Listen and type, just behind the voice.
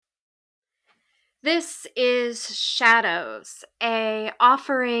This is Shadows, a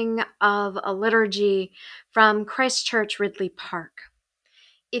offering of a liturgy from Christchurch Ridley Park.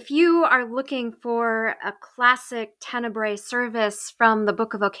 If you are looking for a classic Tenebrae service from the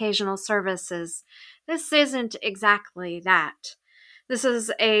Book of Occasional Services, this isn't exactly that. This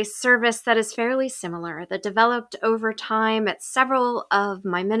is a service that is fairly similar, that developed over time at several of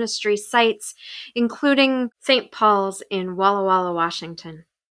my ministry sites, including St. Paul's in Walla Walla, Washington.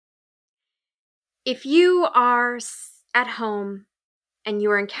 If you are at home and you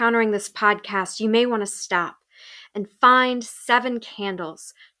are encountering this podcast, you may want to stop and find 7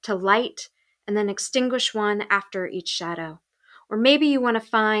 candles to light and then extinguish one after each shadow. Or maybe you want to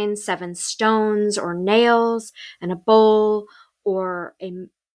find 7 stones or nails and a bowl or a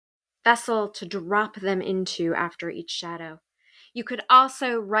vessel to drop them into after each shadow. You could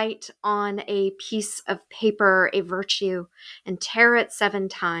also write on a piece of paper a virtue and tear it 7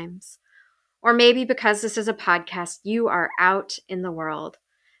 times. Or maybe because this is a podcast, you are out in the world.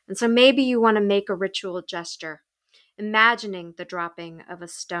 And so maybe you want to make a ritual gesture, imagining the dropping of a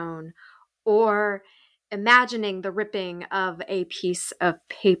stone or imagining the ripping of a piece of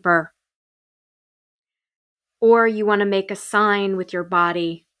paper. Or you want to make a sign with your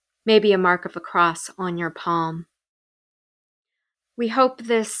body, maybe a mark of a cross on your palm. We hope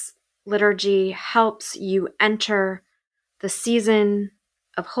this liturgy helps you enter the season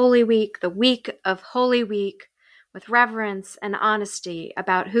of Holy Week, the week of Holy Week, with reverence and honesty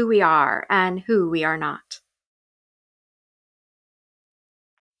about who we are and who we are not.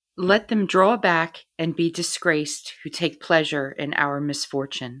 Let them draw back and be disgraced who take pleasure in our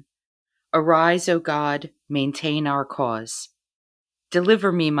misfortune. Arise, O God, maintain our cause.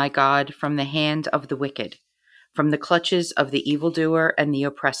 Deliver me, my God, from the hand of the wicked, from the clutches of the evildoer and the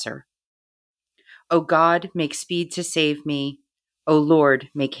oppressor. O God, make speed to save me. O Lord,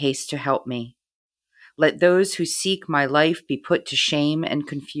 make haste to help me. Let those who seek my life be put to shame and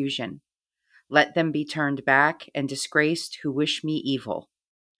confusion. Let them be turned back and disgraced who wish me evil.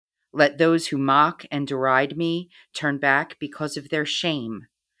 Let those who mock and deride me turn back because of their shame.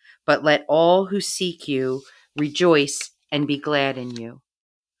 But let all who seek you rejoice and be glad in you.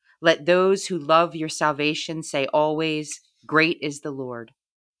 Let those who love your salvation say always, "Great is the Lord."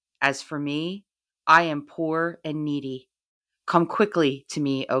 As for me, I am poor and needy. Come quickly to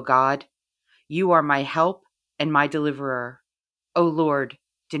me, O God. You are my help and my deliverer. O Lord,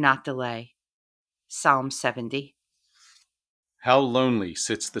 do not delay. Psalm 70. How lonely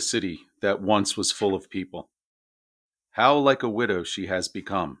sits the city that once was full of people. How like a widow she has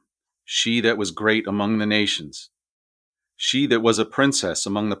become, she that was great among the nations. She that was a princess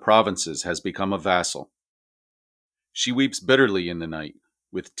among the provinces has become a vassal. She weeps bitterly in the night,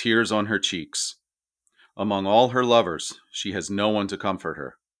 with tears on her cheeks. Among all her lovers, she has no one to comfort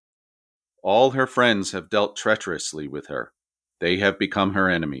her. All her friends have dealt treacherously with her. They have become her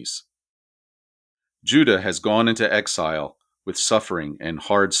enemies. Judah has gone into exile with suffering and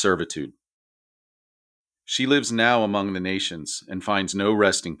hard servitude. She lives now among the nations and finds no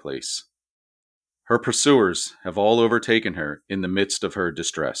resting place. Her pursuers have all overtaken her in the midst of her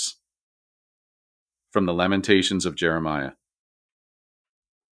distress. From the Lamentations of Jeremiah.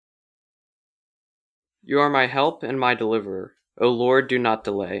 You are my help and my deliverer. O Lord, do not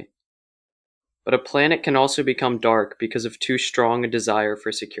delay. But a planet can also become dark because of too strong a desire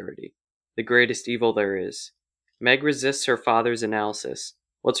for security, the greatest evil there is. Meg resists her father's analysis.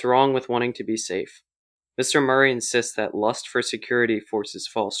 What's wrong with wanting to be safe? Mr. Murray insists that lust for security forces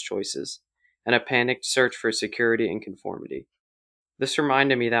false choices, and a panicked search for security and conformity. This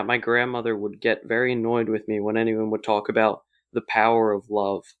reminded me that my grandmother would get very annoyed with me when anyone would talk about the power of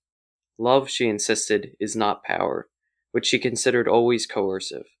love. Love, she insisted, is not power, which she considered always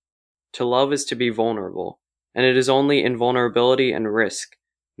coercive. To love is to be vulnerable, and it is only in vulnerability and risk,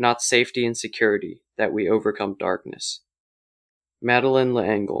 not safety and security, that we overcome darkness. Madeleine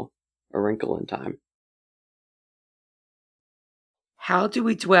L'Engle, A Wrinkle in Time. How do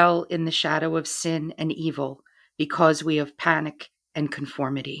we dwell in the shadow of sin and evil because we have panic and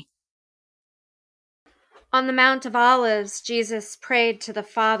conformity? On the Mount of Olives, Jesus prayed to the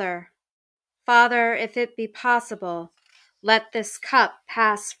Father, "Father, if it be possible, let this cup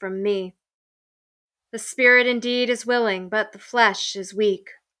pass from me. The spirit indeed is willing, but the flesh is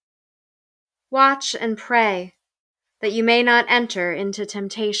weak. Watch and pray, that you may not enter into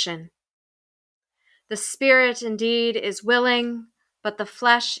temptation. The spirit indeed is willing, but the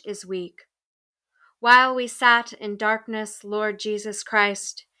flesh is weak. While we sat in darkness, Lord Jesus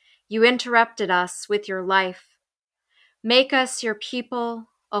Christ, you interrupted us with your life. Make us your people,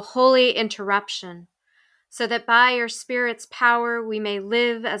 a holy interruption, so that by your Spirit's power we may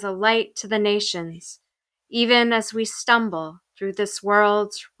live as a light to the nations, even as we stumble through this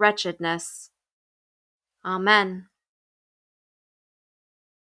world's wretchedness. Amen.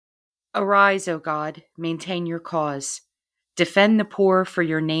 Arise, O God, maintain your cause. Defend the poor for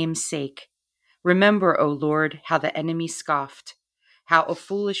your name's sake. Remember, O Lord, how the enemy scoffed, how a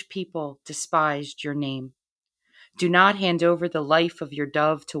foolish people despised your name. Do not hand over the life of your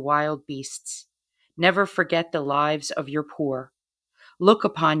dove to wild beasts. Never forget the lives of your poor. Look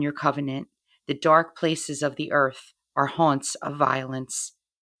upon your covenant. The dark places of the earth are haunts of violence.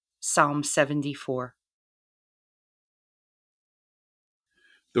 Psalm 74.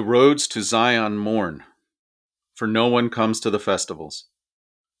 The roads to Zion mourn, for no one comes to the festivals.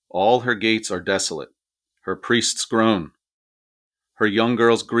 All her gates are desolate, her priests groan. Her young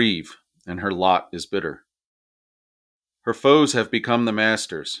girls grieve, and her lot is bitter. Her foes have become the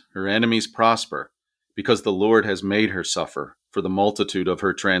masters, her enemies prosper, because the Lord has made her suffer for the multitude of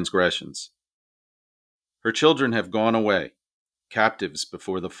her transgressions. Her children have gone away, captives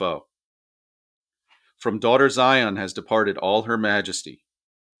before the foe. From daughter Zion has departed all her majesty.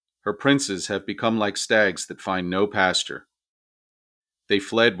 Her princes have become like stags that find no pasture. They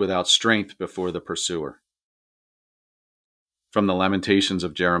fled without strength before the pursuer. From the Lamentations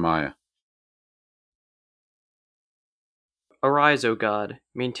of Jeremiah. Arise, O God,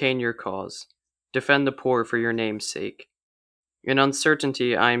 maintain your cause. Defend the poor for your name's sake. In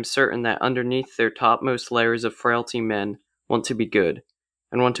uncertainty, I am certain that underneath their topmost layers of frailty, men want to be good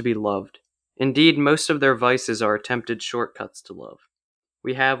and want to be loved. Indeed, most of their vices are attempted shortcuts to love.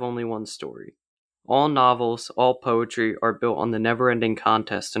 We have only one story. All novels, all poetry are built on the never-ending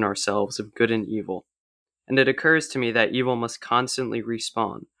contest in ourselves of good and evil. And it occurs to me that evil must constantly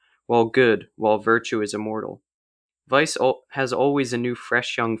respawn, while virtue is immortal. Vice has always a new,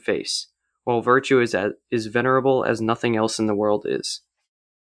 fresh young face, while virtue is venerable as nothing else in the world is.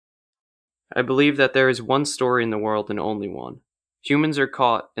 I believe that there is one story in the world and only one. Humans are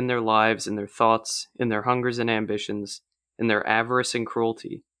caught in their lives, in their thoughts, in their hungers and ambitions, in their avarice and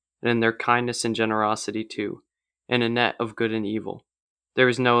cruelty, and in their kindness and generosity too, in a net of good and evil. There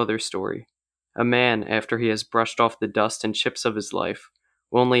is no other story. A man, after he has brushed off the dust and chips of his life,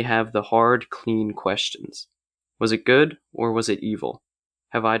 will only have the hard, clean questions. Was it good, or was it evil?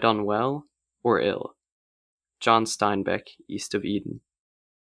 Have I done well, or ill? John Steinbeck, East of Eden.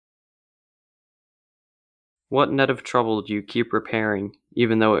 What net of trouble do you keep repairing,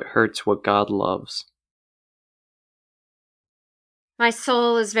 even though it hurts what God loves? My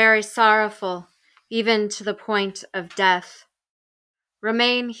soul is very sorrowful, even to the point of death.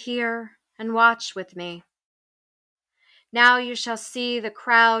 Remain here and watch with me. Now you shall see the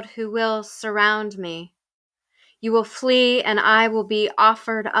crowd who will surround me. You will flee, and I will be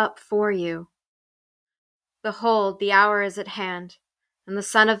offered up for you. Behold, the hour is at hand, and the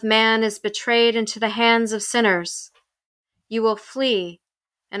Son of Man is betrayed into the hands of sinners. You will flee,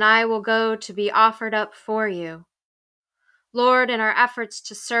 and I will go to be offered up for you. Lord, in our efforts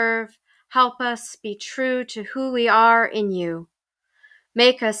to serve, help us be true to who we are in you.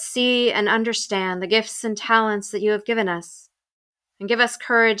 Make us see and understand the gifts and talents that you have given us, and give us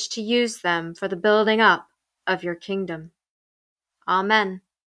courage to use them for the building up of your kingdom. Amen.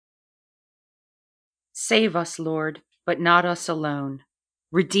 Save us, Lord, but not us alone.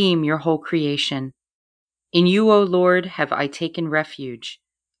 Redeem your whole creation. In you, O Lord, have I taken refuge.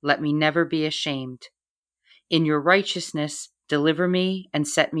 Let me never be ashamed. In your righteousness, deliver me and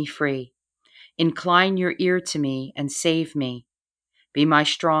set me free. Incline your ear to me and save me. Be my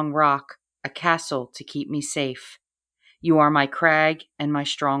strong rock, a castle to keep me safe. You are my crag and my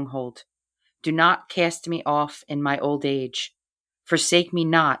stronghold. Do not cast me off in my old age. Forsake me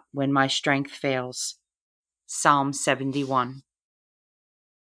not when my strength fails. Psalm 71.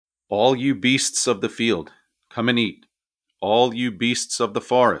 All you beasts of the field, come and eat. All you beasts of the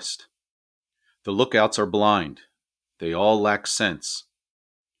forest. The lookouts are blind. They all lack sense.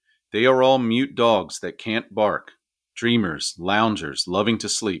 They are all mute dogs that can't bark, dreamers, loungers, loving to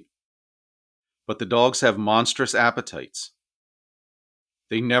sleep. But the dogs have monstrous appetites.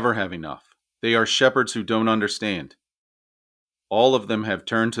 They never have enough. They are shepherds who don't understand. All of them have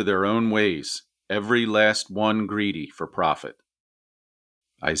turned to their own ways, every last one greedy for profit.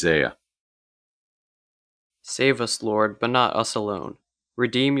 Isaiah. Save us, Lord, but not us alone.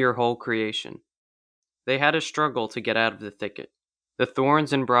 Redeem your whole creation. They had a struggle to get out of the thicket. The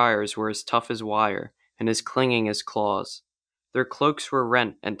thorns and briars were as tough as wire and as clinging as claws. Their cloaks were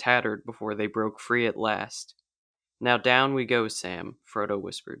rent and tattered before they broke free at last. Now down we go, Sam, Frodo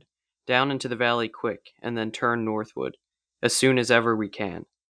whispered. Down into the valley quick, and then turn northward, as soon as ever we can.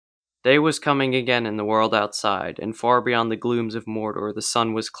 Day was coming again in the world outside, and far beyond the glooms of Mordor the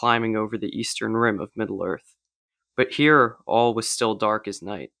sun was climbing over the eastern rim of Middle-earth. But here all was still dark as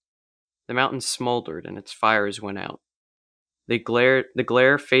night. The mountain smoldered and its fires went out. The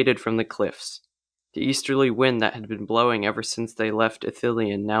glare faded from the cliffs. The easterly wind that had been blowing ever since they left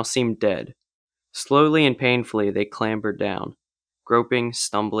Ithilien now seemed dead. Slowly and painfully they clambered down, groping,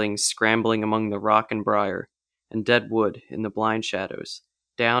 stumbling, scrambling among the rock and briar, and dead wood in the blind shadows,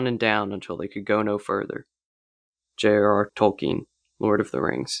 down and down until they could go no further. J.R.R. Tolkien, Lord of the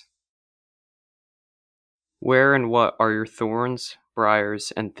Rings. Where and what are your thorns,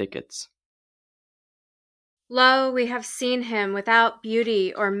 briars, and thickets? Lo, we have seen him without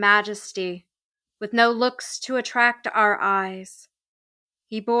beauty or majesty, with no looks to attract our eyes.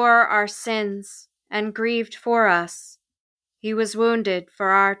 He bore our sins and grieved for us. He was wounded for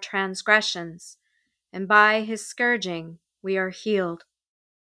our transgressions, and by his scourging we are healed.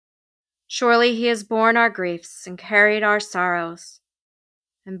 Surely he has borne our griefs and carried our sorrows,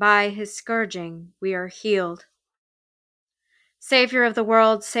 and by his scourging we are healed. Savior of the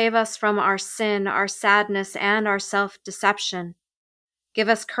world, save us from our sin, our sadness, and our self-deception. Give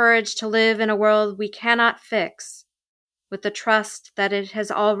us courage to live in a world we cannot fix, with the trust that it has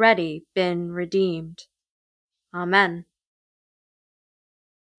already been redeemed. Amen.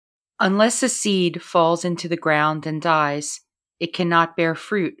 Unless a seed falls into the ground and dies, it cannot bear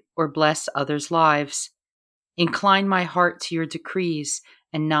fruit or bless others' lives. Incline my heart to your decrees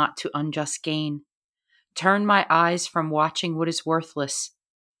and not to unjust gain. Turn my eyes from watching what is worthless.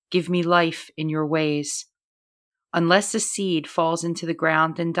 Give me life in your ways. Unless a seed falls into the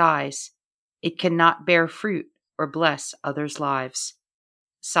ground and dies, it cannot bear fruit or bless others' lives.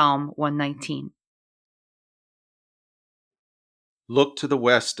 Psalm 119. Look to the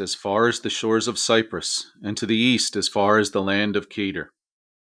west as far as the shores of Cyprus, and to the east as far as the land of Kedar.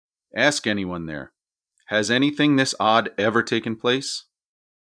 Ask anyone there, has anything this odd ever taken place?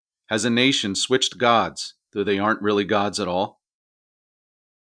 Has a nation switched gods, though they aren't really gods at all?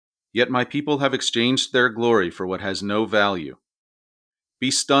 Yet my people have exchanged their glory for what has no value.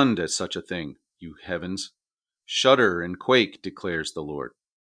 Be stunned at such a thing, you heavens. Shudder and quake, declares the Lord.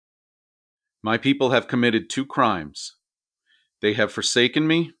 My people have committed 2 crimes. They have forsaken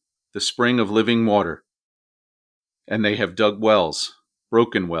me, the spring of living water, and they have dug wells,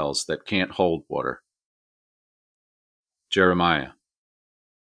 broken wells that can't hold water. Jeremiah.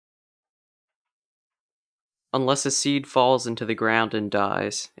 Unless a seed falls into the ground and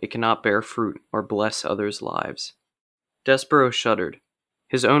dies, it cannot bear fruit or bless others' lives. Despero shuddered.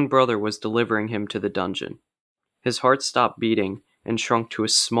 His own brother was delivering him to the dungeon. His heart stopped beating and shrunk to a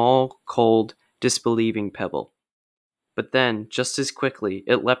small, cold, disbelieving pebble. But then, just as quickly,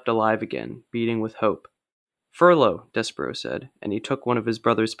 it leapt alive again, beating with hope. "Furlough," Despero said, and he took one of his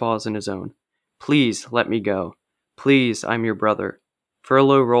brother's paws in his own. "Please, let me go. Please, I'm your brother."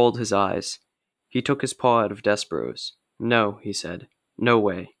 Furlough rolled his eyes. He took his paw out of Despero's. "No," he said. "No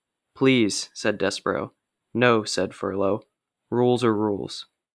way." "Please," said Despero. "No," said Furlough. "Rules are rules."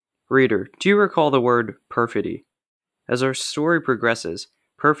 Reader, do you recall the word perfidy? As our story progresses,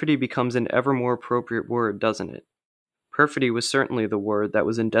 perfidy becomes an ever more appropriate word, doesn't it? Perfidy was certainly the word that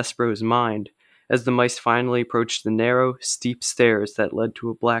was in Despero's mind as the mice finally approached the narrow, steep stairs that led to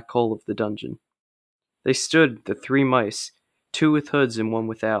a black hole of the dungeon. They stood, the 3 mice, 2 with hoods and 1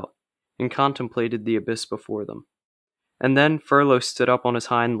 without, and contemplated the abyss before them. And then Furlough stood up on his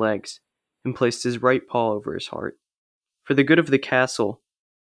hind legs and placed his right paw over his heart. For the good of the castle,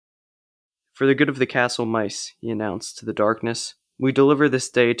 mice, he announced to the darkness, we deliver this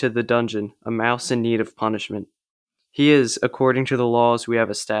day to the dungeon a mouse in need of punishment. He is, according to the laws we have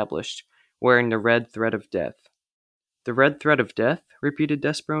established, wearing the red thread of death. The red thread of death? Repeated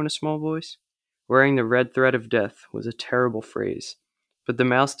Despero in a small voice. Wearing the red thread of death was a terrible phrase, but the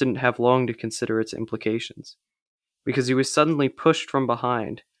mouse didn't have long to consider its implications, because he was suddenly pushed from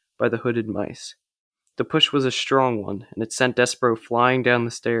behind by the hooded mice. The push was a strong one, and it sent Despero flying down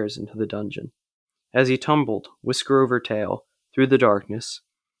the stairs into the dungeon. As he tumbled, whisker over tail, through the darkness,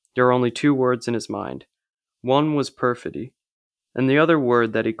 there were only 2 words in his mind. One was perfidy, and the other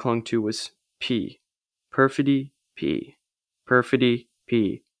word that he clung to was P. Perfidy, P. Perfidy,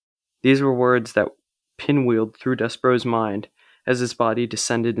 P. These were words that pinwheeled through Despero's mind as his body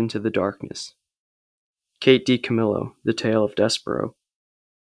descended into the darkness. Kate D. Camillo, The Tale of Despero.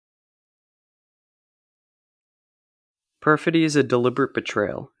 Perfidy is a deliberate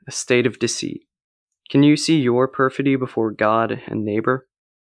betrayal, a state of deceit. Can you see your perfidy before God and neighbor?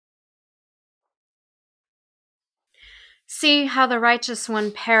 See how the righteous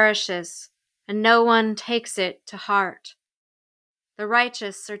one perishes, and no one takes it to heart. The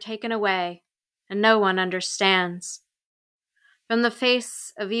righteous are taken away, and no one understands. From the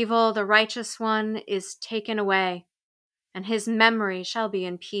face of evil the righteous one is taken away, and his memory shall be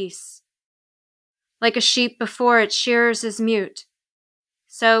in peace. Like a sheep before its shearers is mute,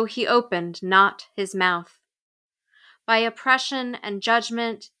 so he opened not his mouth. By oppression and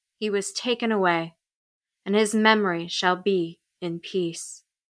judgment he was taken away, and his memory shall be in peace.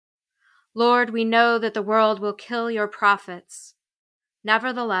 Lord, we know that the world will kill your prophets.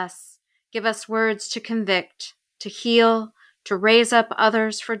 Nevertheless, give us words to convict, to heal, to raise up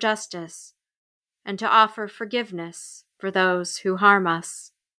others for justice, and to offer forgiveness for those who harm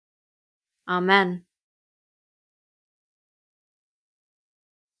us. Amen.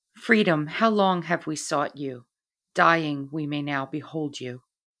 Freedom, how long have we sought you? Dying, we may now behold you.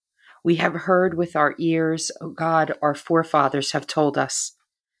 We have heard with our ears, O God, our forefathers have told us,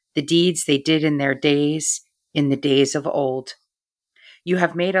 the deeds they did in their days, in the days of old. You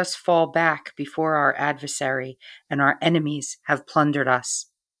have made us fall back before our adversary, and our enemies have plundered us.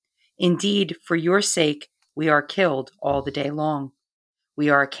 Indeed, for your sake, we are killed all the day long. We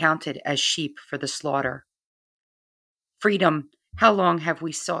are accounted as sheep for the slaughter. Freedom, how long have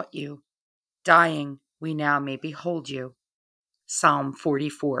we sought you? Dying, we now may behold you. Psalm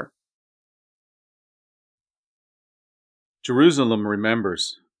 44. Jerusalem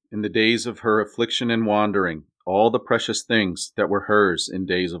remembers, in the days of her affliction and wandering, all the precious things that were hers in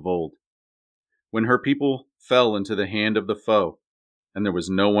days of old, when her people fell into the hand of the foe, and there was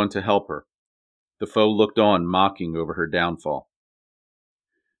no one to help her. The foe looked on, mocking over her downfall.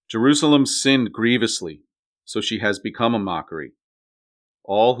 Jerusalem sinned grievously, so she has become a mockery.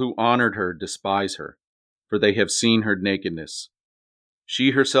 All who honored her despise her, for they have seen her nakedness.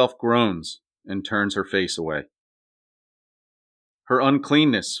 She herself groans and turns her face away. Her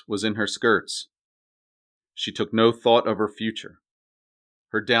uncleanness was in her skirts. She took no thought of her future.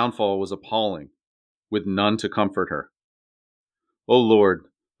 Her downfall was appalling, with none to comfort her. O Lord,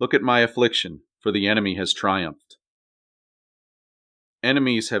 look at my affliction, for the enemy has triumphed.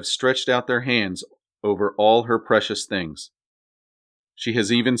 Enemies have stretched out their hands over all her precious things. She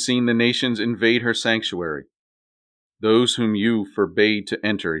has even seen the nations invade her sanctuary, those whom you forbade to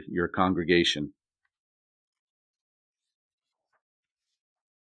enter your congregation.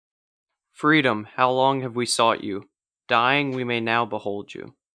 Freedom, how long have we sought you? Dying, we may now behold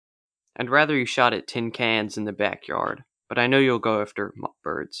you. I'd rather you shot at tin cans in the backyard, but I know you'll go after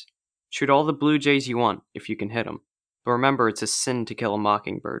birds. Shoot all the blue jays you want, if you can hit 'em. But remember, it's a sin to kill a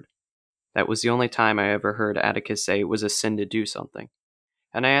mockingbird. That was the only time I ever heard Atticus say it was a sin to do something.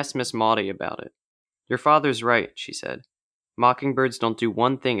 And I asked Miss Maudie about it. Your father's right, she said. Mockingbirds don't do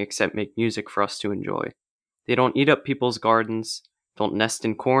one thing except make music for us to enjoy. They don't eat up people's gardens, don't nest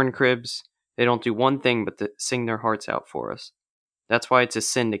in corn cribs. They don't do one thing but to sing their hearts out for us. That's why it's a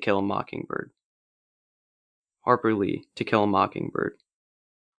sin to kill a mockingbird. Harper Lee, To Kill a Mockingbird.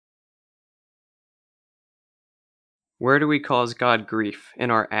 Where do we cause God grief? In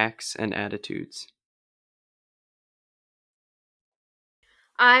our acts and attitudes.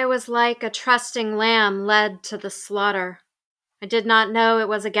 I was like a trusting lamb led to the slaughter. I did not know it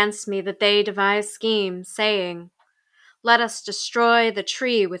was against me that they devised schemes, saying, "Let us destroy the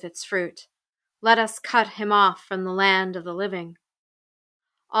tree with its fruit. Let us cut him off from the land of the living."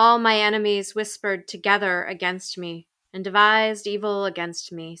 All my enemies whispered together against me and devised evil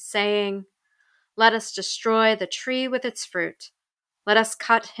against me, saying, "Let us destroy the tree with its fruit. Let us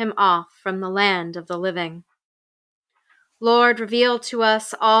cut him off from the land of the living." Lord, reveal to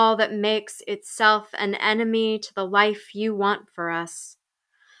us all that makes itself an enemy to the life you want for us.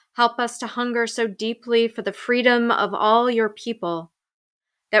 Help us to hunger so deeply for the freedom of all your people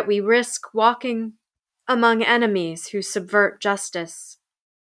that we risk walking among enemies who subvert justice.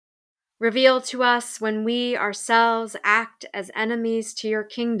 Reveal to us when we ourselves act as enemies to your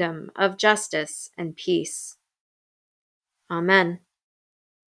kingdom of justice and peace. Amen.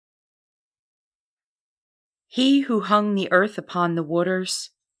 He who hung the earth upon the waters,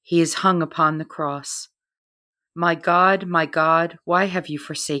 he is hung upon the cross. My God, why have you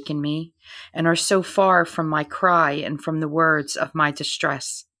forsaken me, and are so far from my cry and from the words of my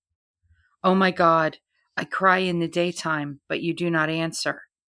distress? O my God, I cry in the daytime, but you do not answer.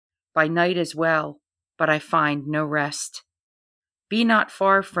 By night as well, but I find no rest. Be not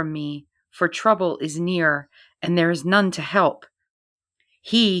far from me, for trouble is near, and there is none to help.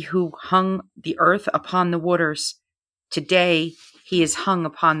 He who hung the earth upon the waters, today he is hung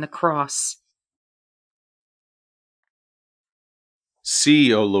upon the cross.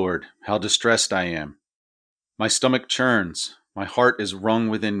 See, O Lord, how distressed I am. My stomach churns, my heart is wrung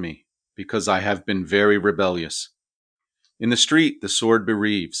within me, because I have been very rebellious. In the street the sword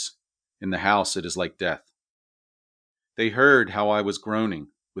bereaves, in the house it is like death. They heard how I was groaning,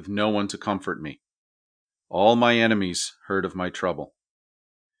 with no one to comfort me. All my enemies heard of my trouble.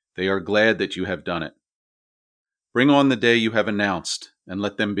 They are glad that you have done it. Bring on the day you have announced, and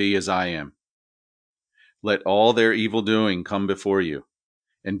let them be as I am. Let all their evil doing come before you,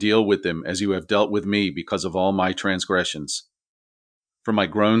 and deal with them as you have dealt with me because of all my transgressions. For my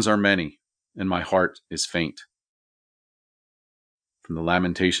groans are many, and my heart is faint. From the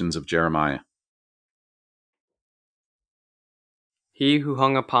Lamentations of Jeremiah. He who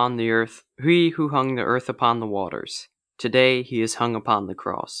hung the earth upon the waters, today he is hung upon the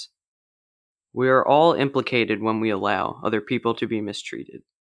cross. We are all implicated when we allow other people to be mistreated.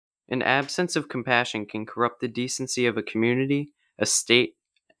 An absence of compassion can corrupt the decency of a community, a state,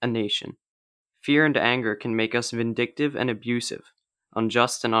 a nation. Fear and anger can make us vindictive and abusive,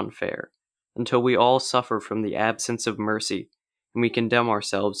 unjust and unfair, until we all suffer from the absence of mercy, and we condemn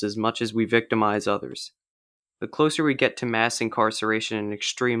ourselves as much as we victimize others. The closer we get to mass incarceration and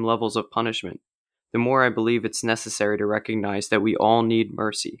extreme levels of punishment, the more I believe it's necessary to recognize that we all need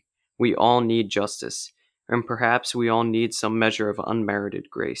mercy, we all need justice, and perhaps we all need some measure of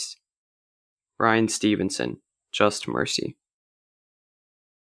unmerited grace. Brian Stevenson, Just Mercy.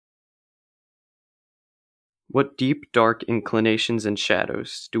 What deep, dark inclinations and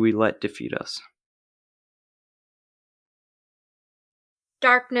shadows do we let defeat us?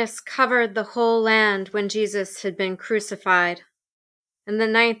 Darkness covered the whole land when Jesus had been crucified. In the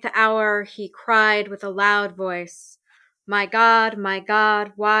 9th hour he cried with a loud voice, my God,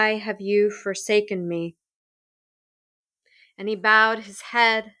 why have you forsaken me?" And he bowed his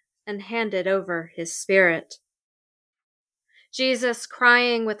head and handed over his spirit. Jesus,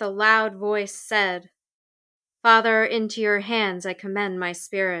 crying with a loud voice, said, "Father, into your hands I commend my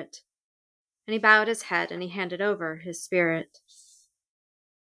spirit." And he bowed his head and he handed over his spirit.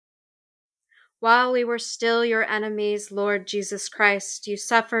 While we were still your enemies, Lord Jesus Christ, you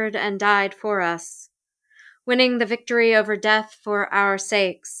suffered and died for us, winning the victory over death for our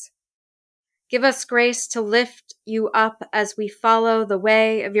sakes. Give us grace to lift you up as we follow the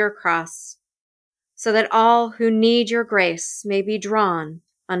way of your cross, so that all who need your grace may be drawn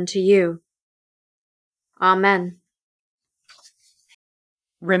unto you. Amen.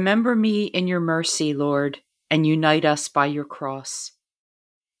 Remember me in your mercy, Lord, and unite us by your cross.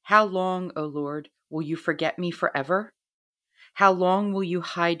 How long, O Lord, will you forget me forever? How long will you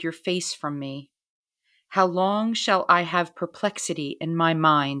hide your face from me? How long shall I have perplexity in my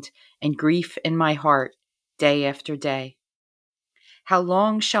mind and grief in my heart, day after day? How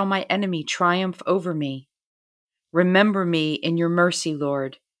long shall my enemy triumph over me? Remember me in your mercy,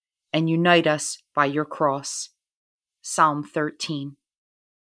 Lord, and unite us by your cross. Psalm 13.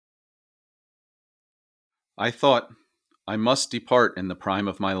 I thought, I must depart in the prime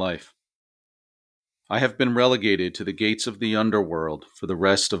of my life. I have been relegated to the gates of the underworld for the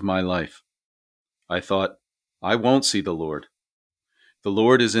rest of my life. I thought, I won't see the Lord. The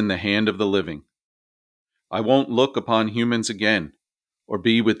Lord is in the hand of the living. I won't look upon humans again, or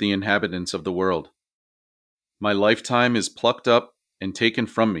be with the inhabitants of the world. My lifetime is plucked up and taken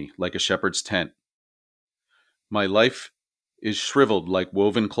from me like a shepherd's tent. My life is shriveled like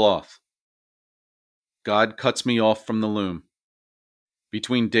woven cloth. God cuts me off from the loom.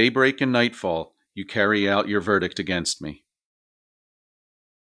 Between daybreak and nightfall, you carry out your verdict against me.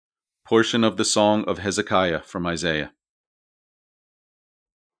 Portion of the Song of Hezekiah from Isaiah.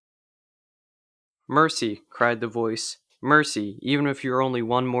 Mercy, cried the voice. Mercy, even if you're only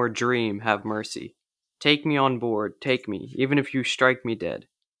one more dream, have mercy. Take me on board, take me, even if you strike me dead.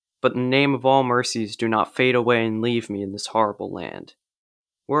 But in the name of all mercies, do not fade away and leave me in this horrible land.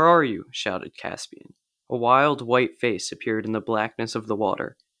 Where are you? Shouted Caspian. A wild white face appeared in the blackness of the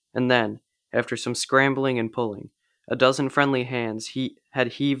water, and then, after some scrambling and pulling, a dozen friendly hands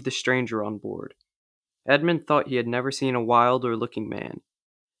had heaved the stranger on board. Edmund thought he had never seen a wilder-looking man.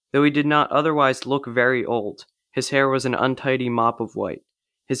 Though he did not otherwise look very old, his hair was an untidy mop of white.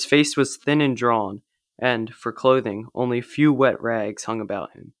 His face was thin and drawn, and, for clothing, only a few wet rags hung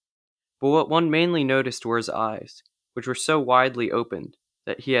about him. But what one mainly noticed were his eyes, which were so widely opened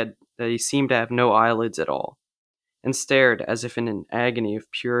that he seemed to have no eyelids at all, and stared as if in an agony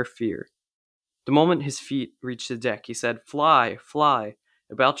of pure fear. The moment his feet reached the deck, he said, "Fly, fly,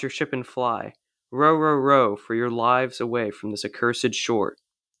 about your ship and fly. Row, row, row, for your lives away from this accursed shore."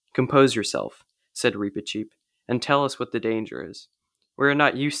 "Compose yourself," said Reepicheep, "and tell us what the danger is. We are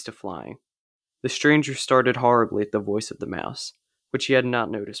not used to flying." The stranger started horribly at the voice of the mouse, which he had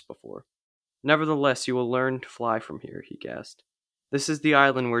not noticed before. "Nevertheless, you will learn to fly from here," he gasped. "This is the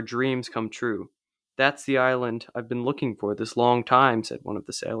island where dreams come true. "That's the island I've been looking for this long time," said one of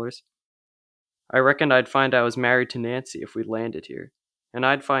the sailors. "I reckoned I'd find I was married to Nancy if we landed here, and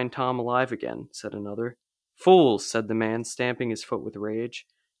I'd find Tom alive again," said another. "Fools," said the man, stamping his foot with rage.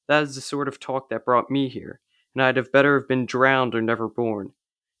 "That is the sort of talk that brought me here, and I'd have better have been drowned or never born.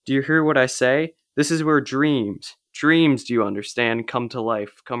 Do you hear what I say? This is where dreams, do you understand, come to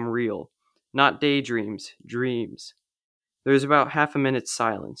life, come real. Not daydreams, dreams." There was about half a minute's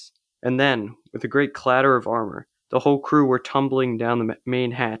silence, and then, with a great clatter of armor, the whole crew were tumbling down the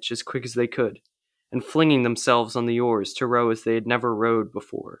main hatch as quick as they could, and flinging themselves on the oars to row as they had never rowed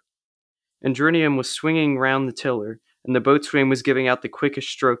before. Andrinium was swinging round the tiller, and the boatswain was giving out the quickest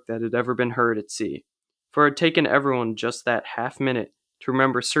stroke that had ever been heard at sea, for it had taken everyone just that half-minute to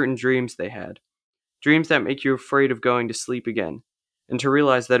remember certain dreams they had, dreams that make you afraid of going to sleep again, and to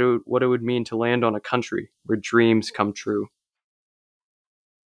realize what it would mean to land on a country where dreams come true.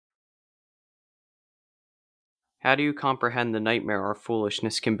 How do you comprehend the nightmare our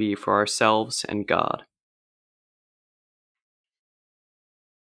foolishness can be for ourselves and God?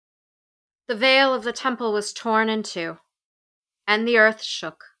 The veil of the temple was torn in two, and the earth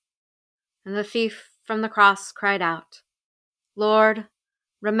shook, and the thief from the cross cried out, "Lord,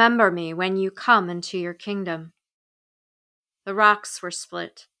 remember me when you come into your kingdom." The rocks were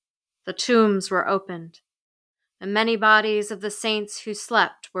split, the tombs were opened, and many bodies of the saints who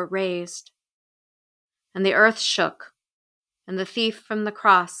slept were raised. And the earth shook, and the thief from the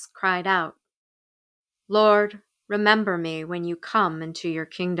cross cried out, "Lord, remember me when you come into your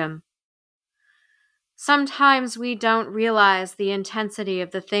kingdom." Sometimes we don't realize the intensity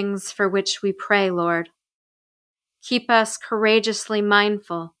of the things for which we pray, Lord. Keep us courageously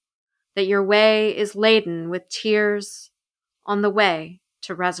mindful that your way is laden with tears on the way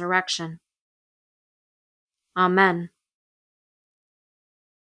to resurrection. Amen.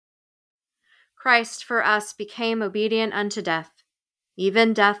 Christ for us became obedient unto death,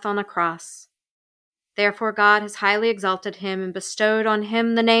 even death on a cross. Therefore God has highly exalted him and bestowed on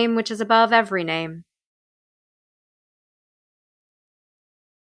him the name which is above every name.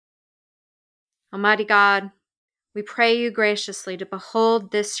 Almighty God, we pray you graciously to behold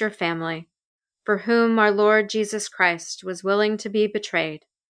this your family, for whom our Lord Jesus Christ was willing to be betrayed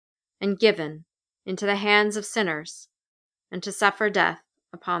and given into the hands of sinners and to suffer death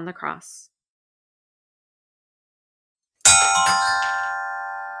upon the cross.